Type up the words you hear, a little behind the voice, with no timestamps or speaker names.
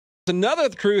Another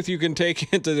truth you can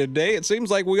take into the day, it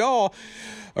seems like we all,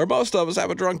 or most of us,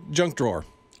 have a junk drawer.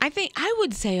 I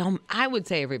would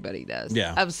say everybody does.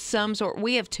 Yeah. Of some sort.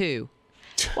 We have 2.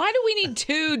 Why do we need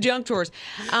 2 junk drawers?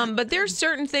 But there's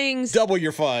certain things. Double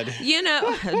your FUD.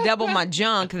 Double my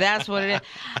junk. That's what it is.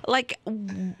 Like,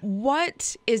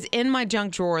 what is in my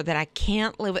junk drawer that I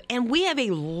can't live with? And we have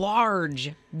a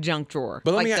large junk drawer,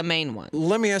 but the main one.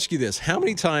 Let me ask you this. How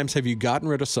many times have you gotten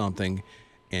rid of something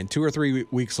and 2 or 3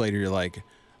 weeks later you're like,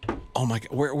 oh my God,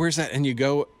 where's that? And you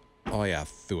go, oh yeah, I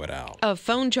threw it out. A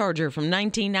phone charger from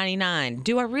 1999.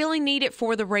 Do I really need it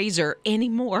for the razor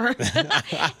anymore?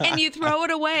 And you throw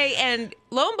it away, and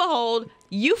lo and behold,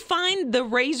 you find the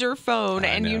razor phone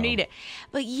and you need it.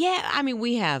 But yeah, I mean,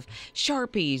 we have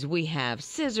Sharpies, we have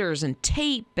scissors and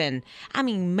tape, and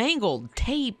mangled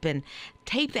tape and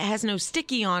tape that has no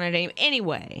sticky on it.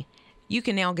 Anyway, you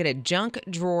can now get a junk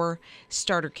drawer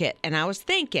starter kit. And I was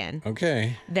thinking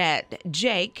that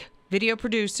Jake, video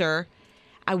producer,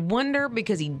 I wonder,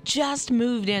 because he just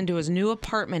moved into his new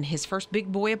apartment, his first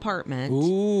big boy apartment.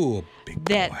 Ooh, big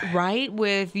boy. Right,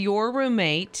 with your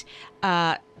roommate.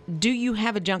 Do you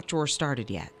have a junk drawer started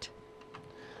yet?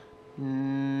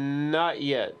 Not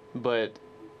yet, but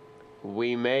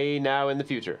we may now in the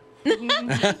future. You're going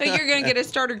to get a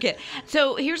starter kit.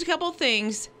 So here's a couple of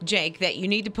things, Jake, that you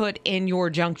need to put in your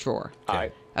junk drawer. All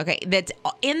right. Okay, that's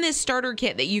in this starter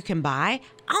kit that you can buy.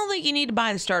 I don't think you need to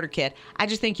buy the starter kit. I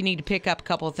just think you need to pick up a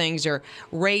couple of things or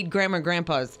raid Grandma and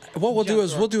Grandpa's. What we'll do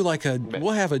is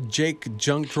we'll have a Jake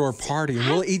junk drawer party, and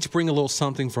we'll each bring a little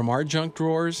something from our junk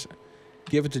drawers.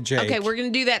 Give it to Jake. Okay, we're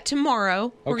going to do that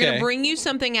tomorrow. We're going to bring you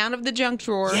something out of the junk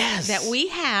drawer that we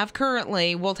have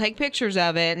currently. We'll take pictures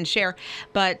of it and share.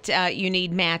 But you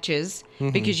need matches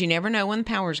because you never know when the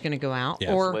power's going to go out.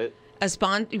 Yes. Or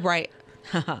right.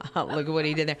 Look at what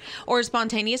he did there. Or a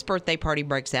spontaneous birthday party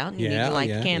breaks out and you need to light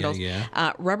the candles.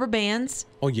 Rubber bands.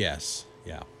 Oh, yes.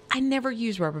 Yeah. I never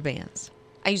use rubber bands.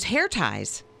 I use hair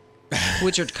ties,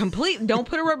 which are complete. Don't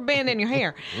put a rubber band in your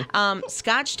hair.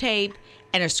 Scotch tape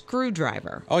and a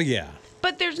screwdriver. Oh, yeah.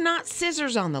 But there's not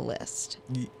scissors on the list.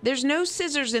 There's no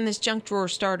scissors in this junk drawer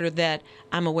starter that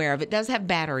I'm aware of. It does have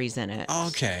batteries in it.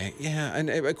 Okay. Yeah. And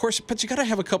of course, but you got to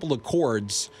have a couple of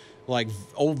cords, like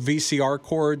old VCR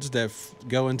cords that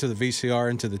go into the VCR,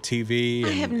 into the TV.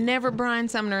 I have never, Brian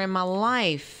Sumner, in my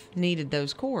life needed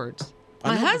those cords.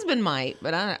 My husband might,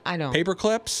 but I don't. Paper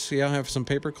clips? Yeah, I have some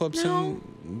paper clips in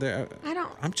there. I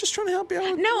don't. I'm just trying to help you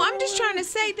out. No, I'm just trying to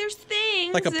say there's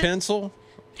things. Like a pencil?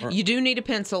 You do need a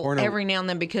pencil every now and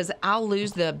then because I'll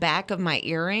lose the back of my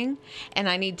earring and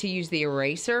I need to use the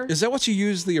eraser. Is that what you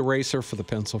use the eraser for the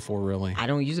pencil for, really? I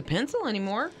don't use a pencil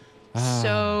anymore.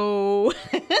 So.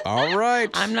 All right.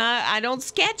 I don't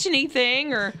sketch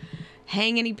anything or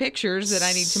hang any pictures that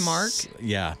I need to mark.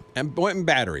 Yeah. And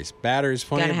batteries.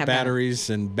 Plenty of batteries,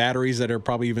 and batteries that are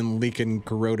probably even leaking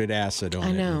corroded acid on it.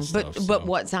 I know. And stuff, but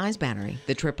what size battery?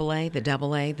 The AAA, the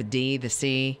AA, the D, the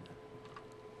C?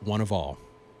 One of all.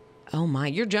 Oh, my.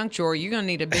 Your junk drawer, you're going to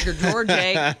need a bigger drawer,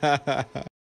 Jake.